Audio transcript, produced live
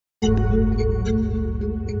Hey,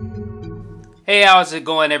 how's it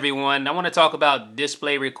going, everyone? I want to talk about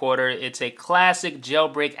Display Recorder. It's a classic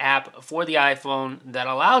jailbreak app for the iPhone that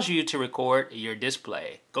allows you to record your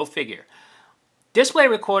display. Go figure. Display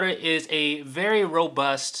Recorder is a very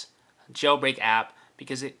robust jailbreak app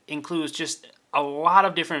because it includes just a lot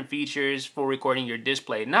of different features for recording your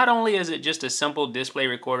display. Not only is it just a simple display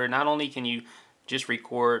recorder, not only can you just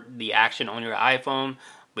record the action on your iPhone,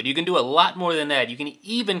 but you can do a lot more than that. You can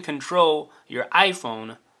even control your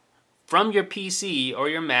iPhone from your PC or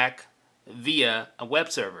your Mac via a web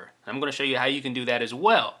server. I'm going to show you how you can do that as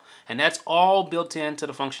well. And that's all built into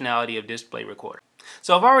the functionality of Display Recorder.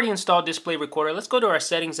 So I've already installed Display Recorder. Let's go to our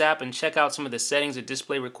settings app and check out some of the settings of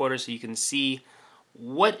Display Recorder so you can see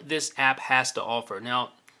what this app has to offer.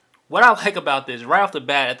 Now, what I like about this, right off the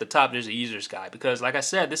bat at the top, there's a user's guide because, like I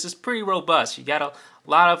said, this is pretty robust. You got a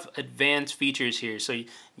lot of advanced features here. So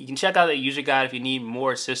you can check out the user guide if you need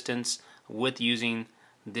more assistance with using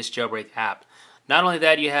this jailbreak app. Not only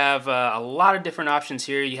that, you have a lot of different options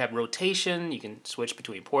here. You have rotation, you can switch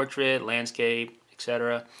between portrait, landscape,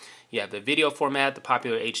 etc. You have the video format, the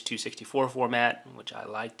popular H.264 format, which I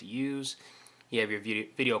like to use. You have your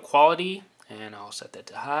video quality, and I'll set that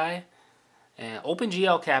to high. And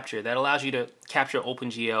OpenGL capture, that allows you to capture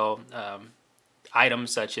OpenGL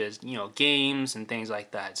items such as, games and things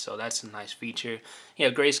like that. So that's a nice feature. You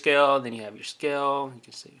have grayscale, then you have your scale. You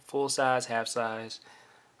can see full size, half size.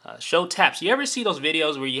 Show taps. You ever see those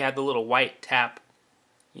videos where you have the little white tap?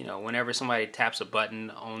 Whenever somebody taps a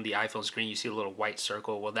button on the iPhone screen, you see a little white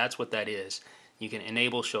circle. Well, that's what that is. You can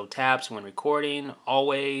enable show taps when recording,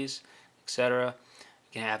 always, etc.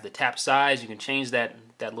 You can have the tap size. You can change that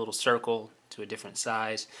little circle to a different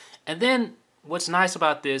size. And then what's nice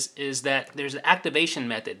about this is that there's an activation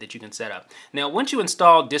method that you can set up. Now, once you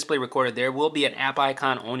install Display Recorder, there will be an app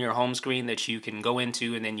icon on your home screen that you can go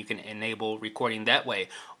into, and then you can enable recording that way.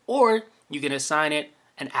 Or you can assign it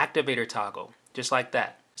an activator toggle, just like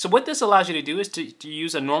that. So what this allows you to do is to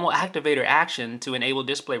use a normal activator action to enable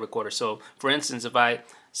Display Recorder. So for instance, if I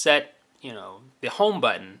set the home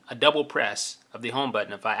button, a double press of the home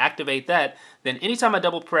button, if I activate that, then anytime I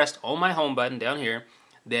double pressed on my home button down here,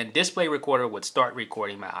 then Display Recorder would start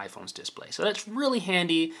recording my iPhone's display. So that's really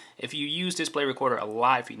handy if you use Display Recorder a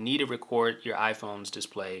lot. If you need to record your iPhone's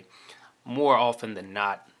display, more often than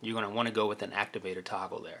not, you're going to want to go with an activator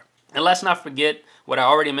toggle there. And let's not forget what I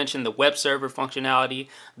already mentioned, the web server functionality.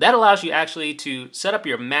 That allows you actually to set up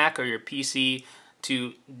your Mac or your PC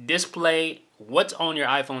to display what's on your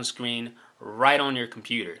iPhone screen right on your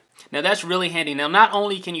computer. Now that's really handy. Now not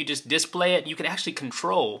only can you just display it, you can actually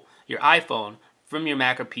control your iPhone from your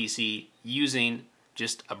Mac or PC using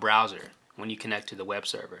just a browser when you connect to the web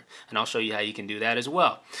server. And I'll show you how you can do that as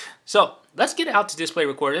well. So let's get out to Display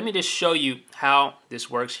Recorder. Let me just show you how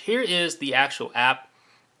this works. Here is the actual app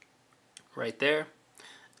right there.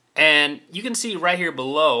 And you can see right here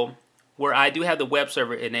below where I do have the web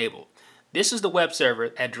server enabled. This is the web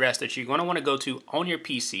server address that you're going to want to go to on your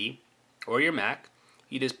PC or your Mac.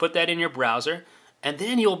 You just put that in your browser, and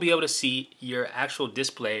then you'll be able to see your actual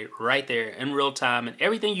display right there in real time. And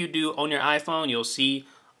everything you do on your iPhone, you'll see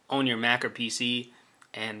on your Mac or PC,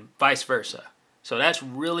 and vice versa. So that's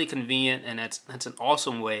really convenient, and that's an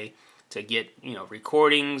awesome way to get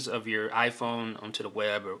recordings of your iPhone onto the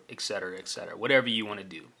web, or etc., whatever you want to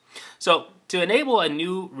do. So to enable a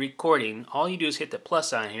new recording, all you do is hit the plus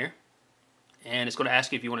sign here, and it's going to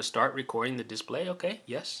ask you if you want to start recording the display. Okay,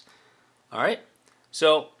 yes. All right.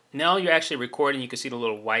 So now you're actually recording. You can see the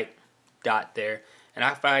little white dot there. And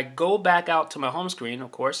if I go back out to my home screen,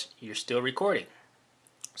 of course, you're still recording.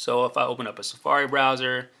 So if I open up a Safari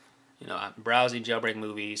browser, I'm browsing Jailbreak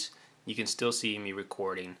movies, you can still see me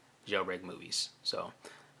recording Jailbreak movies. So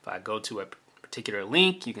if I go to a particular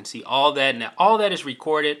link, you can see all that. Now all that is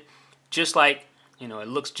recorded just like, it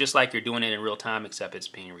looks just like you're doing it in real time, except it's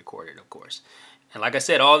being recorded, of course. And like I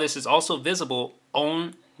said, all this is also visible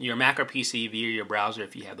on your Mac or PC via your browser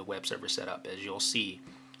if you have the web server set up, as you'll see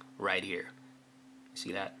right here.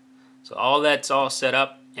 See that? So all that's all set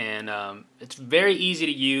up, and it's very easy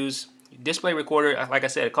to use. Display Recorder, like I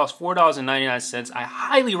said, it costs $4.99. I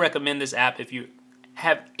highly recommend this app if you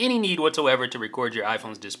have any need whatsoever to record your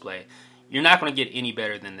iPhone's display. You're not going to get any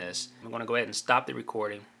better than this. I'm going to go ahead and stop the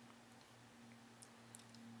recording.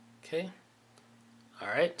 Okay. All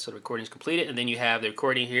right, so the recording is completed, and then you have the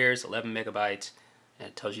recording here. It's 11 megabytes, and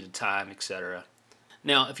it tells you the time, etc.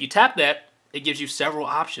 Now, if you tap that, it gives you several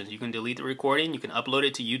options. You can delete the recording, you can upload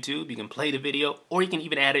it to YouTube, you can play the video, or you can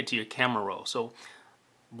even add it to your camera roll. So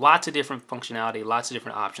lots of different functionality, lots of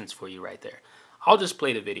different options for you right there. I'll just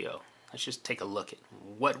play the video. Let's just take a look at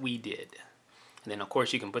what we did. And then of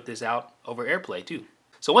course you can put this out over AirPlay too.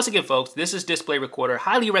 So once again folks, this is Display Recorder,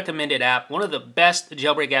 highly recommended app, one of the best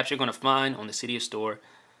jailbreak apps you're going to find on the Cydia store.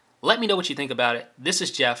 Let me know what you think about it. This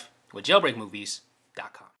is Jeff with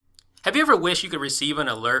jailbreakmovies.com. Have you ever wished you could receive an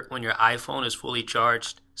alert when your iPhone is fully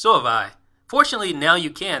charged? So have I. Fortunately, now you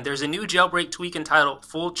can. There's a new jailbreak tweak entitled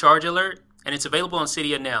Full Charge Alert, and it's available on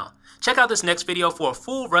Cydia now. Check out this next video for a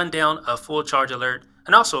full rundown of Full Charge Alert,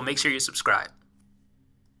 and also make sure you subscribe.